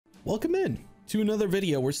Welcome in to another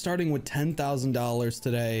video. We're starting with $10,000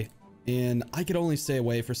 today, and I could only stay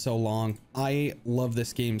away for so long. I love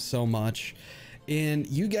this game so much, and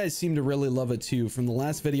you guys seem to really love it too. From the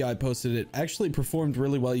last video I posted, it actually performed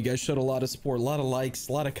really well. You guys showed a lot of support, a lot of likes,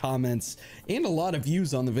 a lot of comments, and a lot of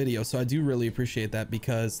views on the video, so I do really appreciate that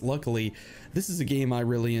because luckily this is a game I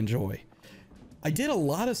really enjoy. I did a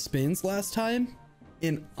lot of spins last time,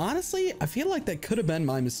 and honestly I feel like that could have been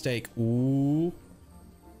my mistake. Ooh,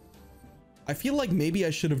 I feel like maybe I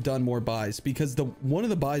should have done more buys because one of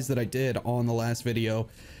the buys that I did on the last video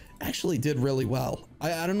actually did really well.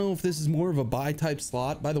 I don't know if this is more of a buy type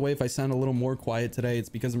slot. By the way, if I sound a little more quiet today, it's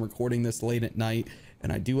because I'm recording this late at night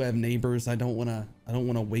and I do have neighbors. I don't want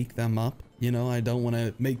to wake them up, you know. I don't want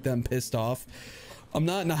to make them pissed off. I'm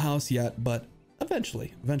not in a house yet, but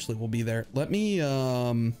eventually we'll be there. Let me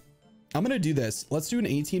I'm gonna do this. Let's do an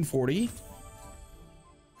 1840.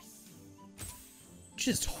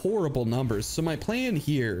 Just horrible numbers. So my plan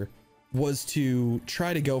here was to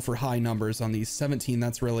try to go for high numbers on these. 17,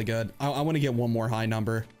 that's really good. I want to get one more high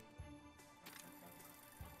number.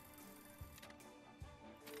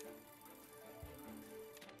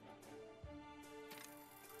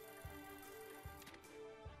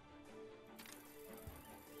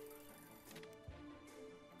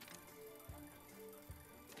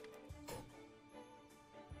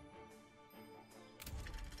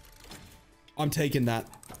 I'm taking that.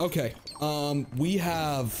 Okay, we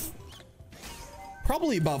have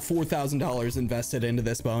probably about $4,000 invested into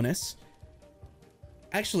this bonus.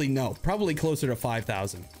 Actually, no, probably closer to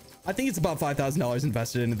 5,000. I think it's about $5,000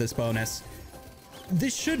 invested into this bonus.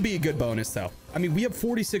 This should be a good bonus though. I mean, we have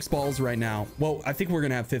 46 balls right now. Well, I think we're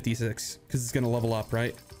gonna have 56 because it's gonna level up,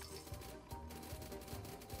 right?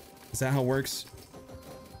 Is that how it works?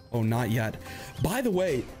 Oh, not yet. By the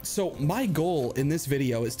way, so my goal in this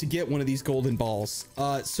video is to get one of these golden balls.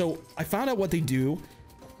 So I found out what they do,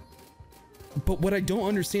 but what I don't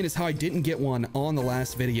understand is how I didn't get one on the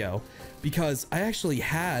last video, because I actually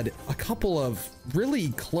had a couple of really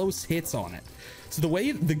close hits on it. So the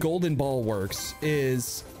way the golden ball works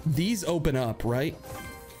is these open up, right?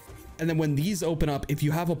 And then when these open up, if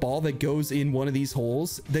you have a ball that goes in one of these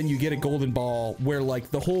holes, then you get a golden ball where like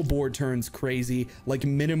the whole board turns crazy. Like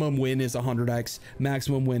minimum win is 100x,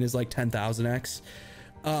 maximum win is like 10,000x.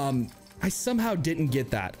 I somehow didn't get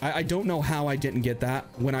that. I don't know how I didn't get that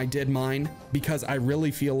when I did mine, because I really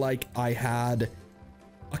feel like I had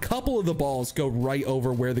a couple of the balls go right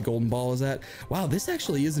over where the golden ball is at. Wow, this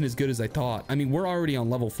actually isn't as good as I thought. I mean, we're already on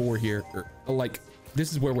level 4 here. Like,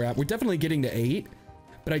 this is where we're at. We're definitely getting to 8.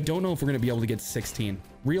 But I don't know if we're going to be able to get to 16.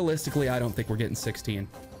 Realistically, I don't think we're getting 16.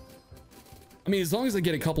 I mean, as long as I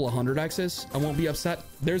get a couple of 100x's, I won't be upset.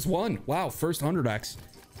 There's one. Wow, first 100x.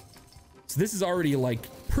 So this is already like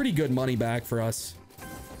pretty good money back for us.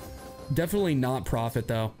 Definitely not profit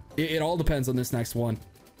though. It all depends on this next one.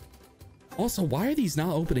 Also, why are these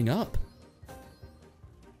not opening up?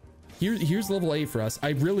 Here's level 8 for us. I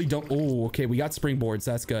really don't. Oh, okay. We got springboards.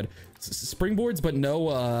 That's good. Springboards, but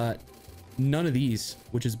no, none of these,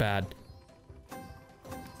 which is bad.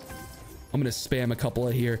 I'm gonna spam a couple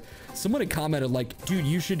of here. Someone had commented like, dude,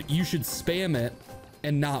 you should spam it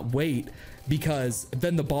and not wait, because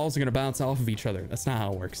then the balls are gonna bounce off of each other. That's not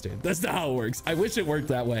how it works, dude. That's not how it works. I wish it worked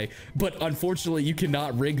that way, but unfortunately you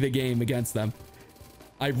cannot rig the game against them.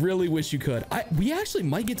 I really wish you could. We actually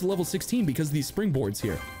might get to level 16 because of these springboards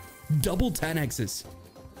here. Double 10x's.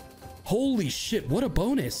 Holy shit, what a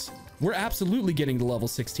bonus. We're absolutely getting to level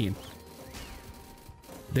 16.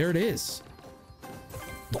 There it is.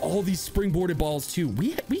 All these springboarded balls too.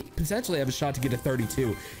 We potentially have a shot to get to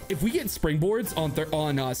 32. If we get springboards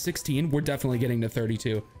on 16, we're definitely getting to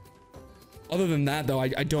 32. Other than that though, I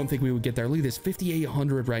don't think we would get there. Look at this,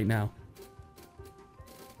 5,800 right now.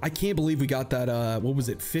 I can't believe we got that, what was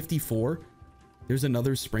it, 54? There's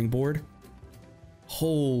another springboard.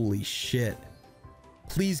 Holy shit.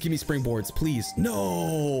 Please give me springboards, please.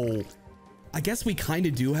 No! I guess we kind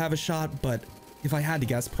of do have a shot, but if I had to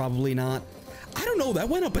guess, probably not. I don't know. That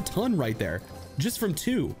went up a ton right there. Just from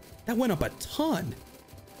 2. That went up a ton.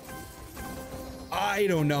 I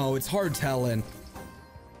don't know. It's hard telling.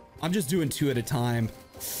 I'm just doing 2 at a time.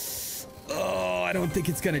 Oh, I don't think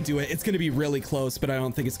it's going to do it. It's going to be really close, but I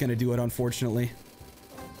don't think it's going to do it, unfortunately.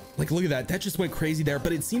 Like, look at that. That just went crazy there,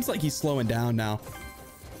 but it seems like he's slowing down now.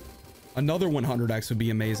 Another 100x would be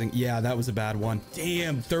amazing. Yeah, that was a bad one.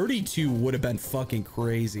 Damn, 32 would have been fucking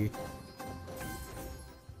crazy.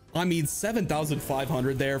 I mean,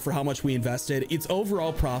 7,500 there for how much we invested. It's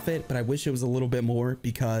overall profit, but I wish it was a little bit more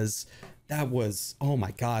because that was, oh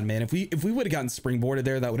my God, man. If we would have gotten springboarded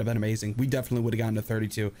there, that would have been amazing. We definitely would have gotten to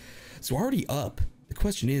 32. So we're already up. The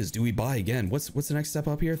question is, do we buy again? What's the next step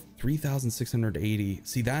up here? 3,680.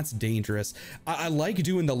 See, that's dangerous. I like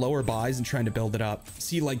doing the lower buys and trying to build it up.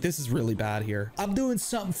 See, like, this is really bad here. I'm doing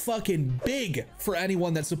something fucking big for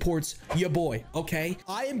anyone that supports your boy, okay?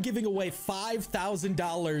 I am giving away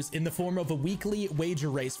 $5,000 in the form of a weekly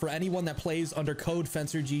wager race for anyone that plays under code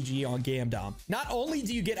FencerGG on Gamdom. Not only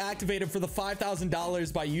do you get activated for the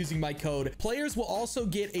 $5,000 by using my code, players will also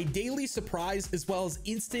get a daily surprise as well as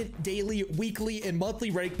instant daily, weekly, and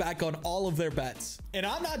monthly rake back on all of their bets. And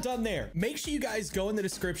I'm not done there. Make sure you guys go in the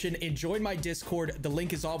description and join my Discord. The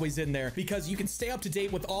link is always in there because you can stay up to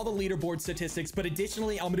date with all the leaderboard statistics. But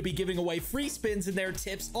additionally, I'm going to be giving away free spins in there,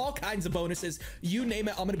 tips, all kinds of bonuses. You name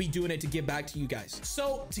it, I'm going to be doing it to give back to you guys.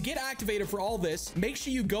 So to get activated for all this, make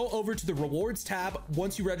sure you go over to the rewards tab.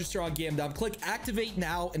 Once you register on Gamdom, click activate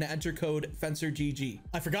now and enter code FencerGG.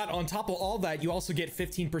 I forgot, on top of all that, you also get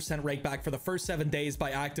 15% rake back for the first 7 days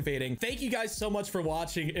by activating. Thank you guys so much for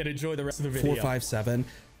watching and enjoy the rest of the video. 4, 5, 7.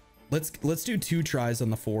 Let's do 2 tries on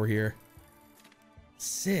the 4 here.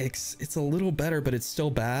 6. It's a little better, but it's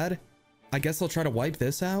still bad. I guess I'll try to wipe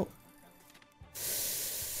this out.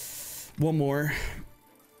 1 more.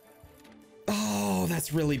 Oh,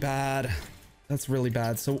 that's really bad. That's really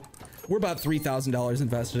bad. So we're about $3,000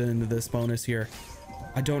 invested into this bonus here.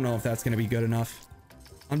 I don't know if that's going to be good enough.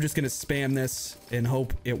 I'm just going to spam this and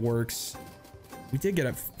hope it works. We did get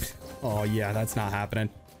a... Oh, yeah, that's not happening.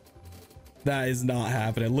 That is not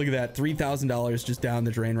happening. Look at that. $3,000 just down the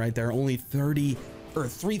drain right there. Only 30 or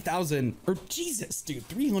 3,000 or Jesus, dude,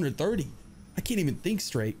 330. I can't even think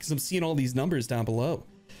straight because I'm seeing all these numbers down below.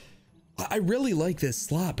 I really like this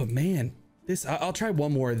slot, but man, this I'll try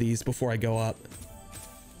 1 more of these before I go up.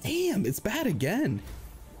 Damn, it's bad again.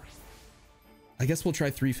 I guess we'll try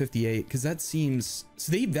 358 because that seems...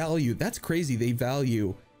 So they value... That's crazy. They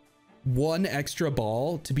value 1 extra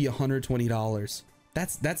ball to be $120.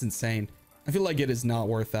 That's insane. I feel like it is not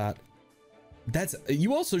worth that.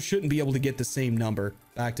 You also shouldn't be able to get the same number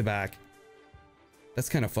back to back. That's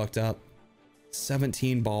kind of fucked up.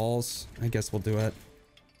 17 balls. I guess we'll do it.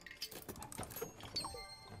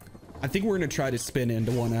 I think we're going to try to spin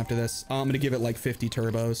into one after this. I'm going to give it like 50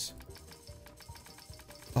 turbos.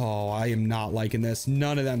 Oh, I am not liking this.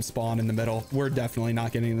 None of them spawn in the middle. We're definitely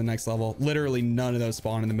not getting to the next level. Literally none of those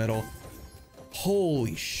spawn in the middle.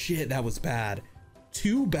 Holy shit, that was bad.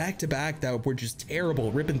 2 back-to-back that were just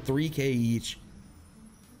terrible, ripping 3K each.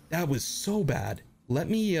 That was so bad. Let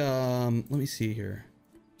me see here.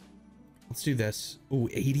 Let's do this. Ooh,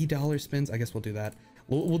 $80 spins. I guess we'll do that.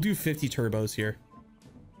 We'll do 50 turbos here.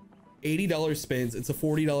 $80 spins. It's a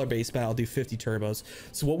 $40 base bet. I'll do 50 turbos.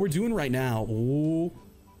 So what we're doing right now, ooh,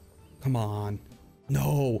 come on.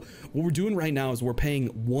 No, what we're doing right now is we're paying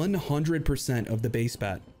 100% of the base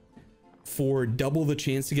bet for double the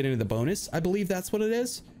chance to get into the bonus. I believe that's what it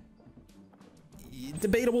is.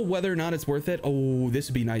 Debatable whether or not it's worth it. Oh, this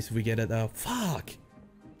would be nice if we get it though. Fuck.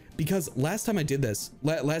 Because last time I did this,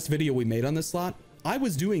 last video we made on this slot, I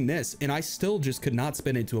was doing this and I still just could not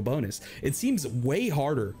spin into a bonus. It seems way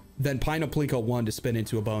harder than Pine of Plinko 1 to spin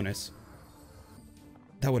into a bonus.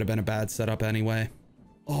 That would have been a bad setup anyway.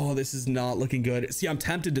 Oh, this is not looking good. See, I'm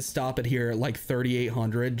tempted to stop it here at like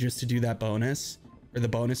 3,800 just to do that bonus or the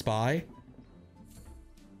bonus buy.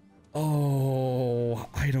 Oh,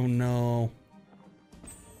 I don't know.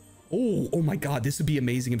 Oh my God, this would be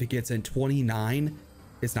amazing if it gets in. 29.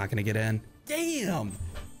 It's not going to get in. Damn.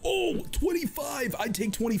 Oh, 25. I'd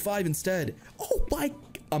take 25 instead. Oh my,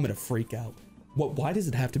 I'm going to freak out. What? Why does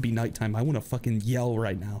it have to be nighttime? I want to fucking yell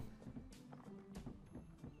right now.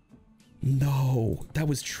 No, that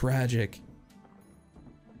was tragic.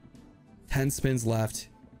 10 spins left.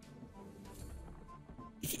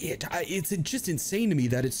 It's just insane to me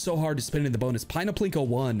that it's so hard to spin in the bonus. Pine of Plinko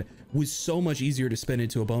 1 was so much easier to spin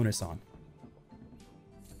into a bonus on.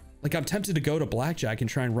 Like, I'm tempted to go to blackjack and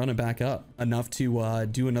try and run it back up enough to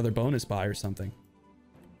do another bonus buy or something.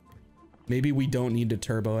 Maybe we don't need to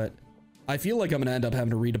turbo it. I feel like I'm gonna end up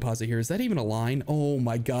having to redeposit here. Is that even a line? Oh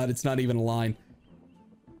my God, it's not even a line.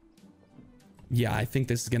 Yeah, I think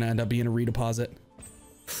this is gonna end up being a redeposit.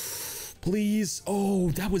 Please.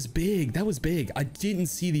 Oh, that was big. That was big. I didn't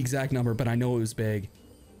see the exact number, but I know it was big.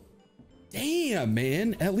 Damn,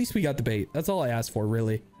 man. At least we got the bait. That's all I asked for,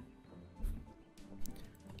 really.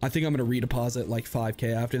 I think I'm gonna redeposit like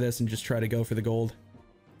 5K after this and just try to go for the gold.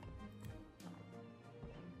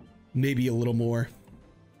 Maybe a little more.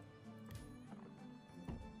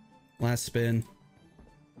 Last spin.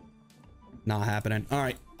 Not happening. All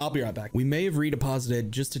right, I'll be right back. We may have redeposited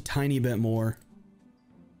just a tiny bit more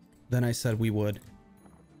than I said we would.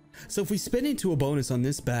 So if we spin into a bonus on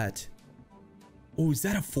this bet, Oh, is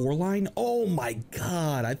that a 4 line? Oh my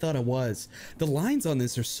God, I thought it was. The lines on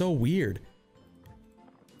this are so weird.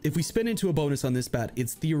 If we spin into a bonus on this bet,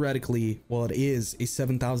 it's theoretically, well, it is a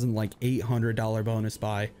 $7,800 bonus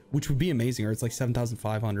buy, which would be amazing, or it's like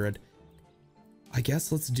 7,500. I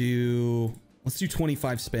guess let's do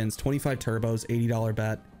 25 spins, 25 turbos, $80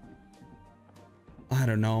 bet. I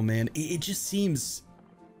don't know, man. It just seems,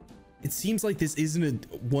 it seems like this isn't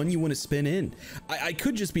a one you want to spin in. I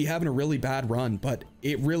could just be having a really bad run, but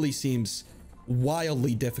it really seems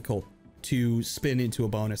wildly difficult to spin into a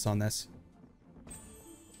bonus on this.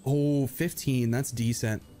 Oh, 15, that's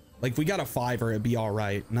decent. Like, if we got a 5er, it'd be all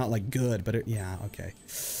right. Not like good, but yeah, okay.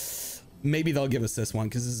 Maybe they'll give us this one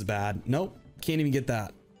because this is bad. Nope, can't even get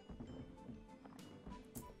that.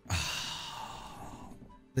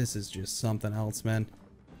 This is just something else, man.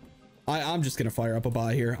 I'm just gonna fire up a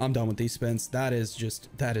buy here. I'm done with these spins. That is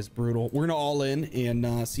brutal. We're gonna all in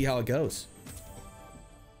and see how it goes.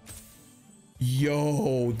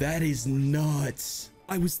 Yo, that is nuts.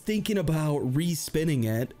 I was thinking about respinning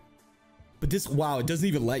it, but this, wow, it doesn't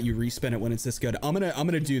even let you respin it when it's this good. I'm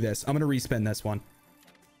gonna do this. I'm gonna respin this one.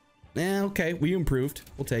 Okay, we improved.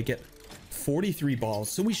 We'll take it. 43 balls,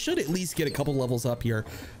 so we should at least get a couple levels up here.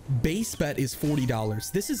 Base bet is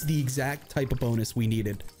 $40. This is the exact type of bonus we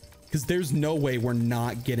needed, because there's no way we're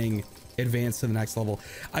not getting advanced to the next level.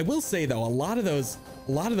 I will say though, a lot of those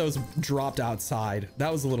dropped outside.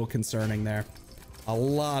 That was a little concerning there. A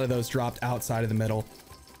lot of those dropped outside of the middle.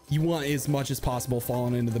 You want as much as possible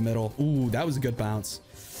falling into the middle. Ooh, that was a good bounce.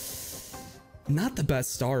 Not the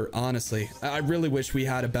best start, honestly. I really wish we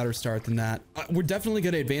had a better start than that. We're definitely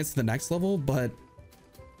going to advance to the next level, but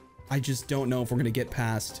I just don't know if we're going to get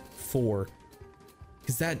past 4,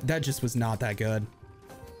 because that just was not that good.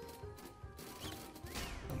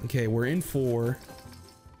 Okay, we're in 4.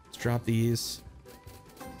 Let's drop these.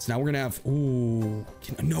 So now we're gonna have, ooh,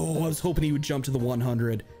 no, I was hoping he would jump to the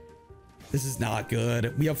 100. This is not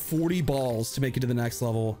good. We have 40 balls to make it to the next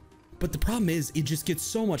level, but the problem is it just gets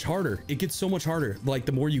so much harder. It gets so much harder, like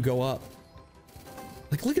the more you go up.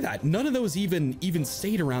 Like, look at that. None of those even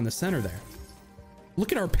stayed around the center there.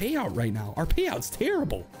 Look at our payout right now. Our payout's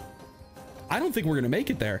terrible. I don't think we're gonna make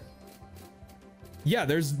it there. Yeah,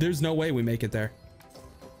 there's no way we make it there.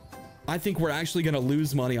 I think we're actually going to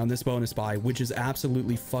lose money on this bonus buy, which is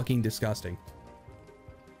absolutely fucking disgusting.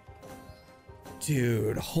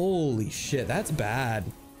 Dude, holy shit. That's bad.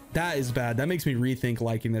 That is bad. That makes me rethink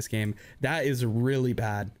liking this game. That is really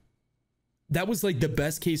bad. That was like the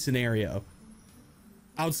best case scenario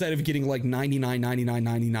outside of getting like 99, 99,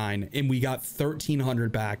 99. And we got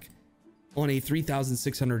 1,300 back on a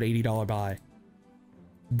 $3,680 buy.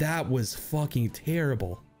 That was fucking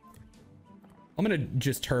terrible. I'm gonna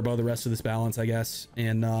just turbo the rest of this balance, I guess,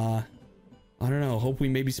 and I don't know, hope we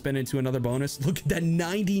maybe spin into another bonus. Look at that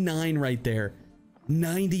 99 right there.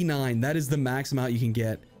 99, that is the max amount you can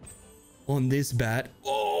get on this bet.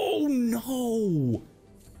 Oh no,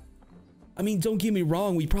 I mean, don't get me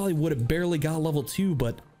wrong, we probably would have barely got level 2,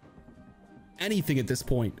 but anything at this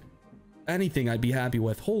point, anything I'd be happy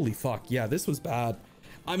with. Holy fuck, yeah, this was bad.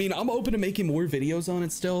 I mean, I'm open to making more videos on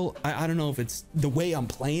it still. I don't know if it's the way I'm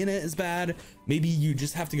playing it is bad. Maybe you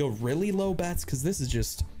just have to go really low bets, because this is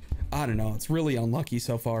just, I don't know. It's really unlucky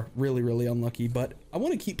so far. Really, really unlucky, but I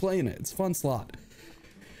want to keep playing it. It's a fun slot.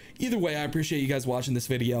 Either way, I appreciate you guys watching this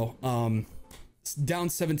video. Down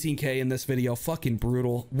 17K in this video. Fucking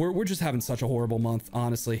brutal. We're just having such a horrible month,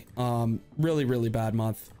 honestly. Really, really bad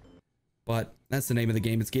month. But that's the name of the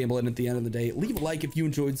game. It's gambling at the end of the day. Leave a like if you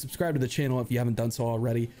enjoyed. Subscribe to the channel if you haven't done so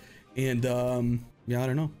already. And yeah, I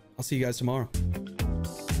don't know. I'll see you guys tomorrow.